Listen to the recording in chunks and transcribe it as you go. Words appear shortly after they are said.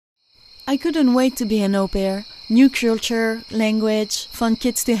I couldn't wait to be an au pair. New culture, language, fun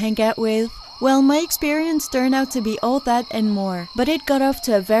kids to hang out with. Well, my experience turned out to be all that and more, but it got off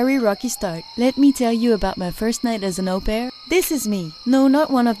to a very rocky start. Let me tell you about my first night as an au pair. This is me. No,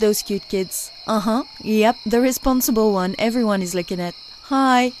 not one of those cute kids. Yep, the responsible one everyone is looking at.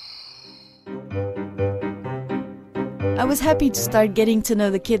 Hi. I was happy to start getting to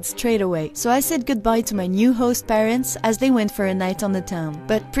know the kids straight away, so I said goodbye to my new host parents as they went for a night on the town.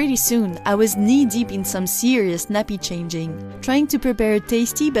 But pretty soon, I was knee-deep in some serious nappy changing, trying to prepare a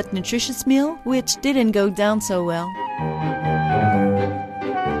tasty but nutritious meal, which didn't go down so well.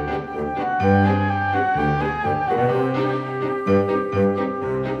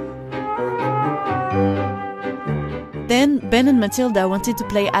 Then, Ben and Matilda wanted to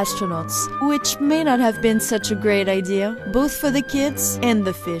play astronauts, which may not have been such a great idea, both for the kids and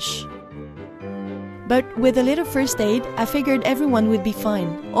the fish. But with a little first aid, I figured everyone would be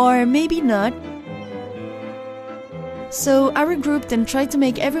fine. Or maybe not. So I regrouped and tried to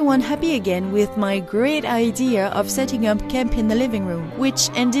make everyone happy again with my great idea of setting up camp in the living room, which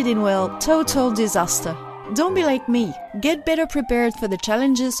ended in, well, total disaster. Don't be like me. Get better prepared for the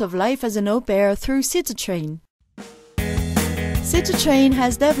challenges of life as an au pair through Sit2Train. Sit2Train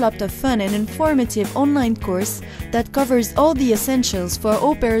has developed a fun and informative online course that covers all the essentials for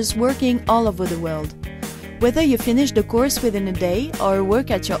au pairs working all over the world. Whether you finish the course within a day or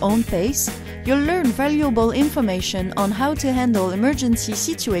work at your own pace, you'll learn valuable information on how to handle emergency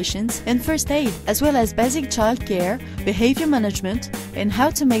situations and first aid, as well as basic childcare, behavior management, and how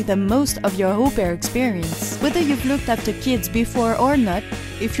to make the most of your au pair experience. Whether you've looked after kids before or not,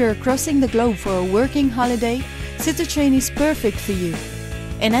 if you're crossing the globe for a working holiday, Sit2Train is perfect for you.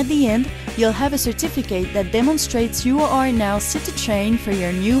 And at the end, you'll have a certificate that demonstrates you are now Sit2Train for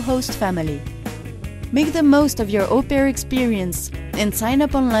your new host family. Make the most of your au pair experience and sign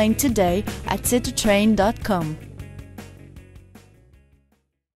up online today at sit2train.com.